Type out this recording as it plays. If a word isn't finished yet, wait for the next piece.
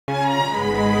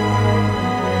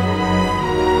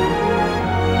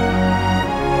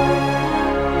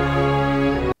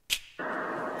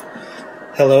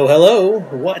Hello, hello.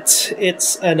 What?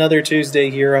 It's another Tuesday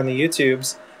here on the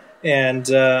YouTubes, and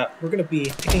we're going to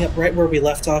be picking up right where we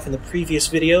left off in the previous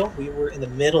video. We were in the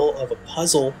middle of a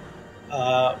puzzle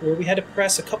where we had to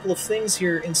press a couple of things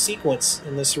here in sequence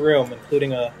in this room,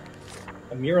 including a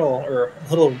mural, or a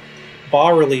little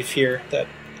bas-relief here that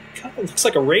kind of looks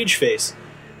like a rage face.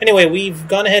 Anyway, we've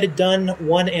gone ahead and done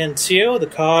 1 and 2, the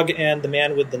cog and the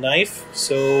man with the knife,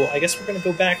 so I guess we're going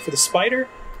to go back for the spider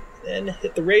and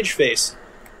hit the rage face.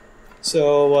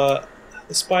 So,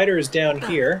 the spider is down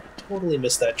here. Totally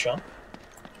missed that jump.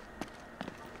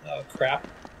 Oh, crap.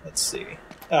 Let's see.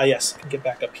 Yes, I can get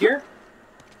back up here.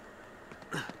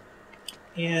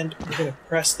 And we're going to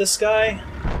press this guy.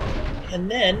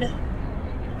 And then,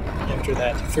 after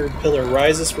that third pillar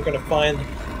rises, we're going to find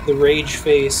the rage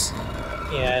face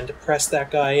and press that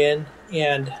guy in.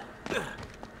 And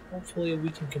hopefully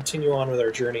we can continue on with our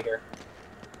journey here.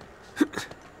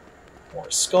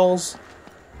 More skulls.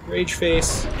 Rage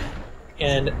face,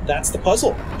 and that's the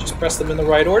puzzle. Just press them in the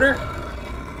right order.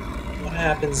 What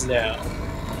happens now?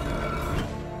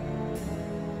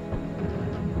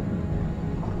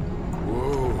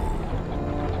 Whoa.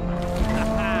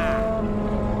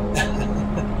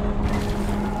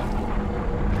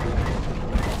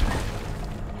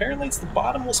 Apparently it's the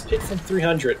bottomless pit from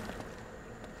 300.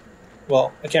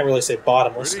 Well, I can't really say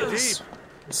bottomless because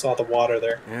we saw the water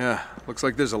there. Yeah, looks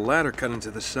like there's a ladder cut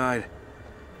into the side.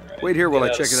 Wait here while I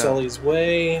check it out. Sully's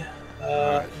way.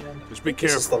 Right. Just be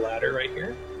careful. This is the ladder right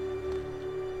here.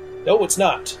 No, it's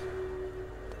not.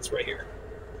 It's right here.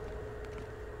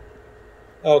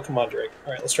 Oh, come on, Drake.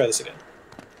 All right, let's try this again.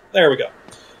 There we go.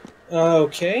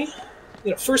 Okay.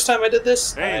 You know, first time I did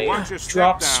this, I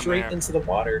dropped straight into the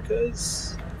water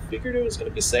because I figured it was going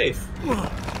to be safe.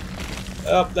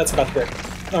 Oh, that's about to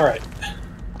break. All right.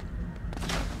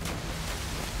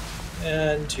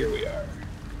 And here we are.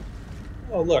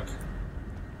 Oh, look.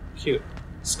 Cute.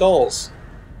 Skulls.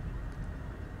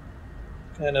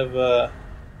 Kind of,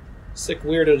 sick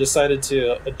weirdo decided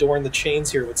to adorn the chains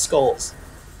here with skulls.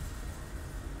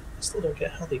 I still don't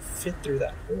get how they fit through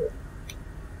that hole.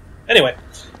 Anyway,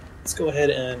 let's go ahead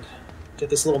and get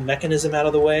this little mechanism out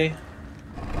of the way.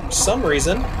 For some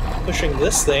reason, pushing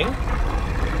this thing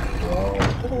will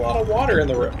put a lot of water in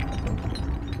the room.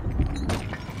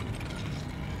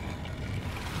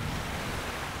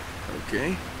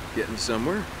 Okay, getting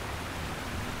somewhere.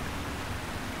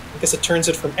 I guess it turns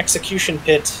it from execution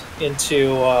pit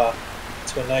into a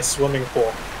nice swimming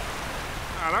pool.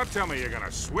 Now, don't tell me you're gonna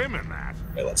swim in that.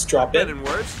 Okay, let's drop in. In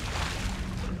words.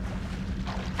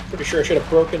 Pretty sure I should have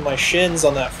broken my shins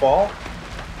on that fall.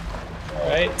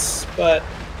 Alright, but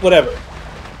whatever.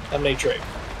 I'm Nate Drake.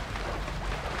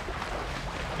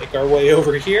 Make our way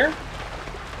over here.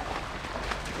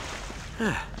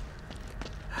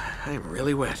 I'm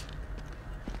really wet.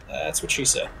 That's what she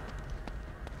said.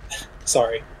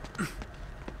 Sorry.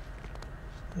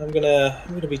 I'm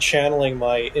gonna be channeling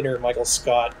my inner Michael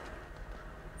Scott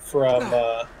from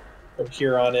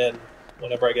here on in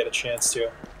whenever I get a chance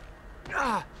to.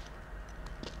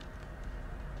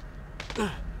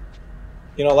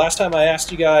 You know, last time I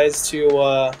asked you guys to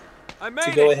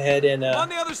go ahead and on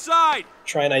the other side.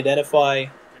 Try and identify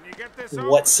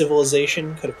what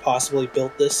civilization could have possibly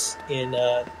built this in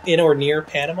or near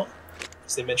Panama.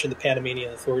 As they mentioned the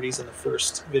Panamanian authorities in the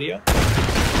first video.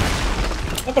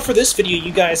 But for this video,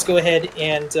 you guys go ahead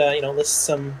and you know, list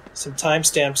some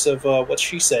timestamps of what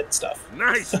she said and stuff.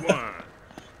 Nice one.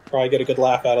 Probably get a good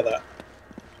laugh out of that.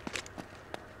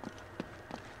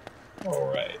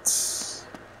 All right,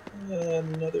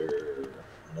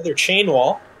 another chain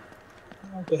wall.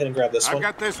 I'll go ahead and grab this one. I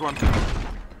got this one.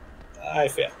 I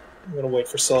fail. I'm gonna wait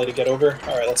for Sully to get over.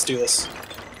 All right, let's do this.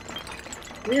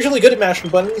 I'm usually good at mashing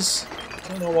buttons.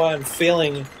 I don't know why I'm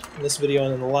failing in this video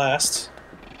and in the last.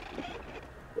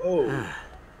 Whoa.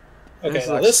 Okay,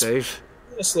 now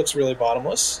this looks really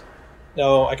bottomless.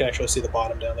 No, I can actually see the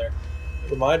bottom down there.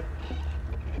 Never mind.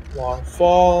 Long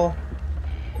fall.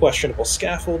 Questionable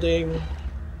scaffolding.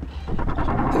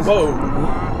 Whoa.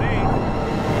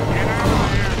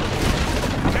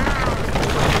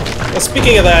 Well,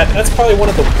 speaking of that, that's probably one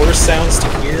of the worst sounds to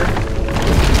hear.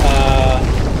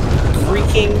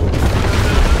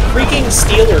 Creaking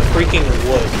steel or creaking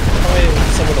wood. Probably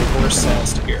some of the worst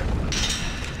sounds to hear.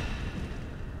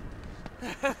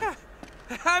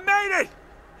 I made it!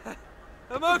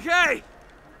 I'm okay!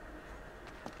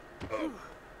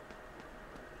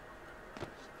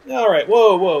 Alright,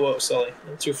 whoa, Sully.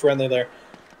 I'm too friendly there.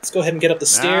 Let's go ahead and get up the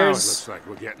stairs. Now it looks like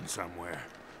we're getting somewhere.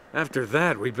 After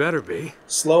that, we better be.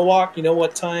 Slow walk, you know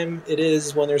what time it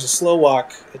is when there's a slow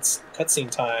walk. It's cutscene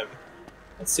time.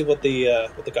 Let's see what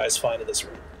the guys find in this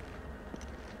room.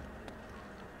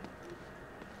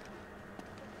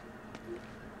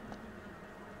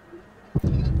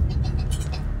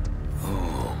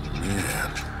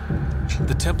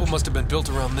 The temple must have been built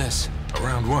around this.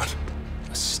 Around what?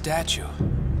 A statue.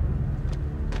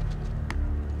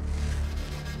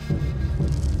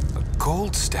 A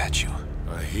gold statue.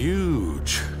 A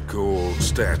huge gold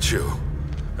statue.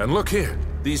 And look here,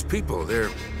 these people, they're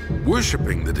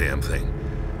worshipping the damn thing.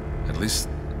 At least,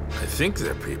 I think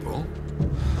they're people.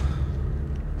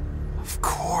 Of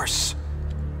course.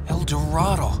 El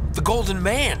Dorado, the Golden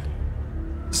Man.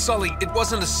 Sully, it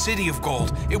wasn't a city of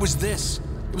gold. It was this.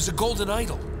 It was a golden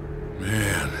idol.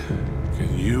 Man,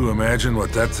 can you imagine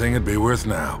what that thing would be worth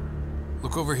now?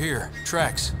 Look over here.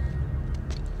 Tracks.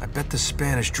 I bet the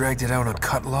Spanish dragged it out on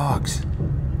cut logs.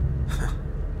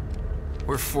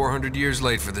 We're 400 years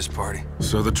late for this party.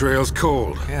 So the trail's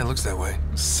cold. Yeah, it looks that way.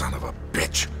 Son of a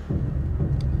bitch.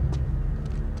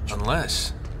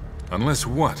 Unless Unless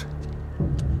what?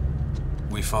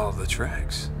 we follow the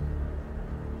tracks.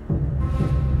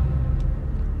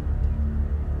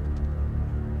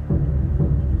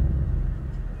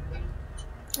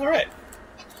 All right.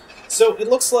 So it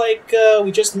looks like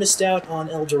we just missed out on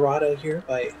El Dorado here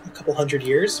by a couple hundred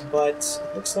years, but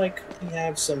it looks like we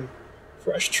have some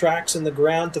fresh tracks in the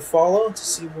ground to follow to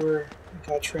see where we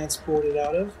got transported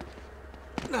out of.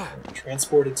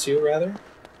 Transported to, rather.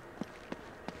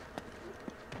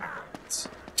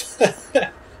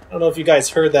 I don't know if you guys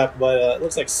heard that, but it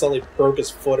looks like Sully broke his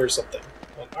foot or something.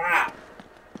 Like, ah!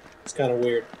 It's kind of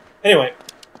weird. Anyway.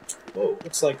 Whoa,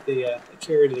 looks like they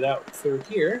carried it out through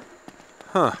here.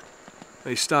 Huh.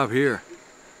 They stop here.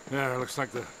 Yeah, it looks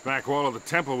like the back wall of the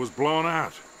temple was blown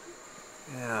out.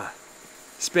 Yeah.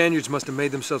 Spaniards must have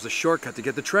made themselves a shortcut to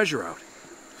get the treasure out.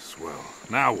 Swell.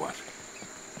 Now what?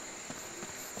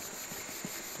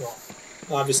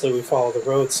 Well, obviously we follow the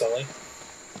road, Sully.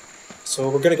 So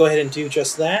we're going to go ahead and do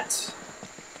just that.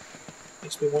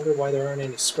 Makes me wonder why there aren't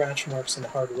any scratch marks in the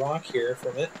hard rock here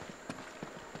from it.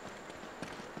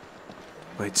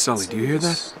 Wait, Sully, do you hear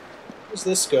that? Where's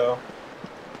this go?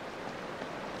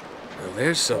 Well,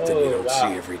 there's something you don't wow.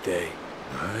 see every day.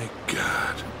 My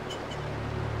God.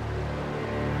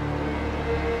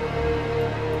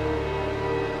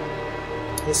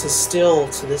 This is still,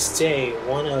 to this day,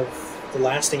 one of the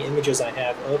lasting images I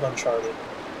have of Uncharted.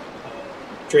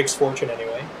 Drake's Fortune,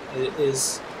 anyway. It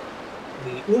is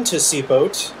the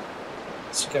Unterseeboot.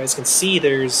 As you guys can see,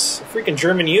 there's a freaking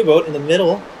German U-boat in the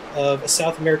middle of a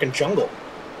South American jungle.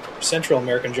 Or Central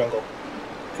American jungle.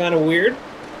 Kind of weird.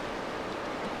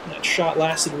 That shot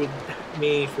lasted with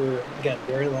me for, again,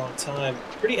 a very long time.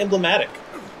 Pretty emblematic.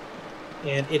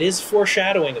 And it is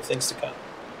foreshadowing of things to come.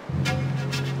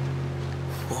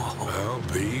 I'll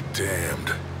be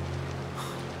damned.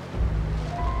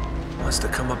 Must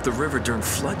have come up the river during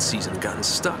flood season and gotten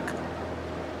stuck.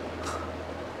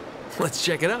 Let's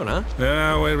check it out, huh?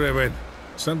 Wait.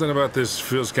 Something about this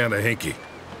feels kind of hinky.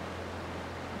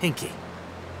 Hinky.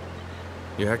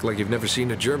 You act like you've never seen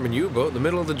a German U-boat in the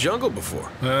middle of the jungle before.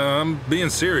 I'm being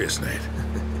serious, Nate.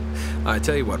 I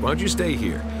tell you what, why don't you stay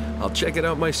here? I'll check it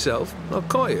out myself. I'll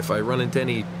call you if I run into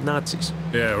any Nazis.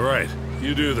 Yeah, right.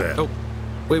 You do that. Oh,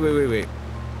 wait.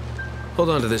 Hold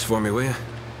on to this for me, will you?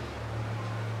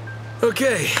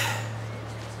 Okay.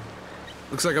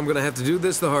 Looks like I'm gonna have to do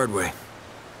this the hard way.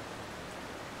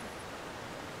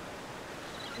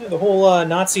 Yeah, the whole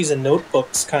Nazis and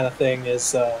notebooks kind of thing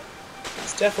is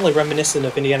it's definitely reminiscent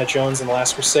of Indiana Jones and the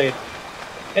Last Crusade.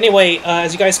 Anyway,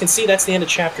 as you guys can see, that's the end of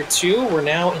Chapter 2. We're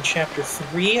now in Chapter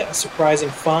 3, a surprising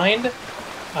find.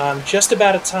 Just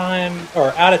about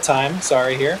out of time,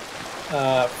 sorry, here,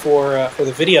 for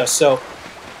the video. So,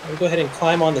 I'm going to go ahead and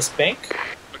climb on this bank.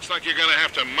 Looks like you're gonna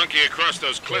have to monkey across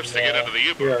those cliffs to get into the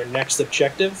U-boat. Here our next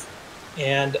objective.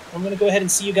 And I'm going to go ahead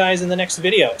and see you guys in the next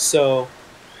video. So,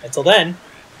 until then,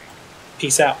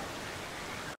 peace out.